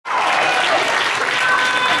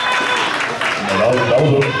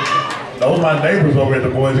Those are my neighbors over at the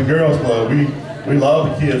Boys and Girls Club. We love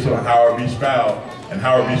the kids from Howard B. Stroud. And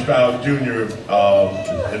Howard B. Stroud Jr.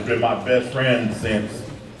 Has been my best friend since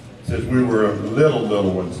we were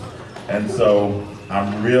little ones. And so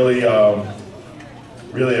I'm really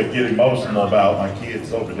get emotional about my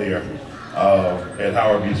kids over there at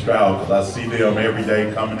Howard B. Stroud, because I see them every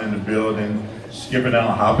day coming in the building, skipping and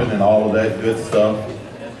hopping and all of that good stuff.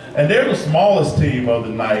 And they're the smallest team of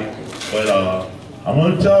the night, but I'm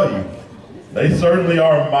going to tell you, they certainly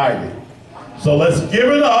are mighty. So let's give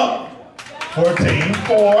it up for Team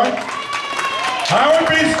 4, Howard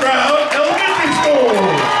B. Stroud Elementary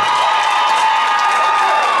School.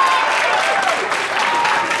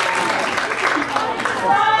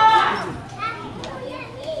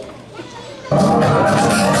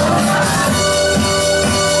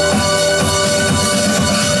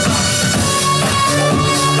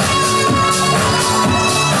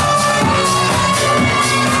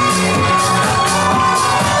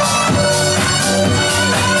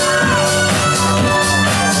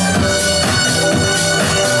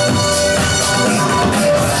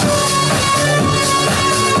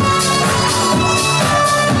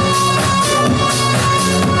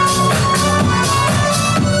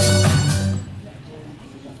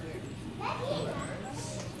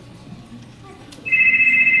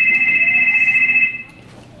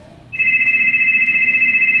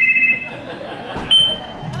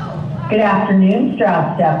 Good afternoon,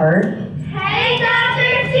 Stroud Steppers. Hey,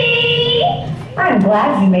 Dr. T! I'm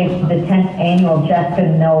glad you made it to the 10th annual Jessica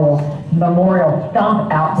Nowell Memorial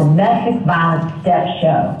Stomp Out Domestic Violence Step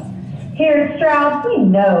Show. Here at Stroud, we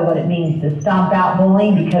know what it means to stomp out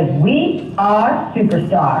bullying because we are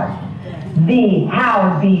superstars. The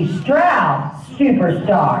Howard B. Stroud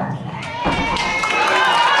Superstars.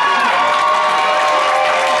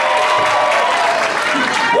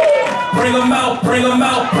 Bring them out, bring them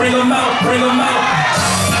out, bring them out, bring them out.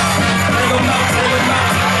 Bring them out, bring them out.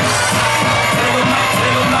 Bring them out,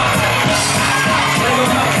 bring them out. Bring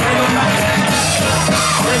them out, bring them out.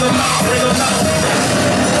 Bring them out, bring them out.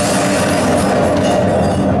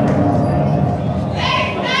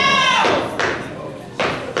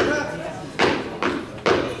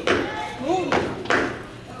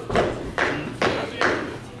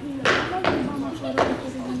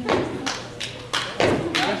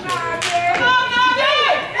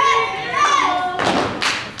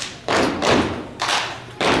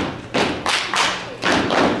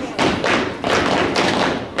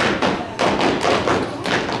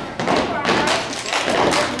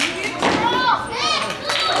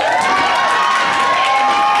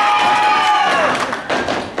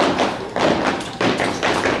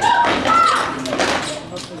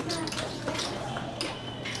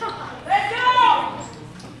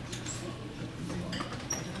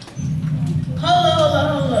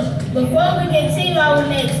 Before we continue our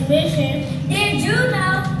next mission, did you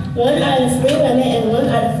know 1 out of 3 women and 1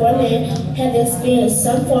 out of 4 men have experienced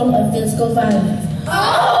some form of physical violence?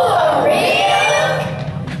 Oh, for real?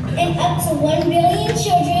 And up to 1 billion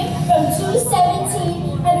children from 2 to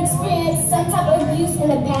 17 have experienced some type of abuse in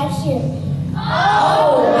the past year.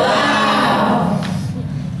 Oh, wow!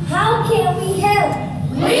 How can we help?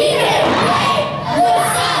 We can break the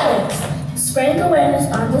silence! Spreading awareness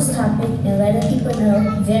on this topic and letting people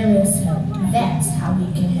know there is help. That's how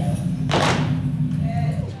we can help.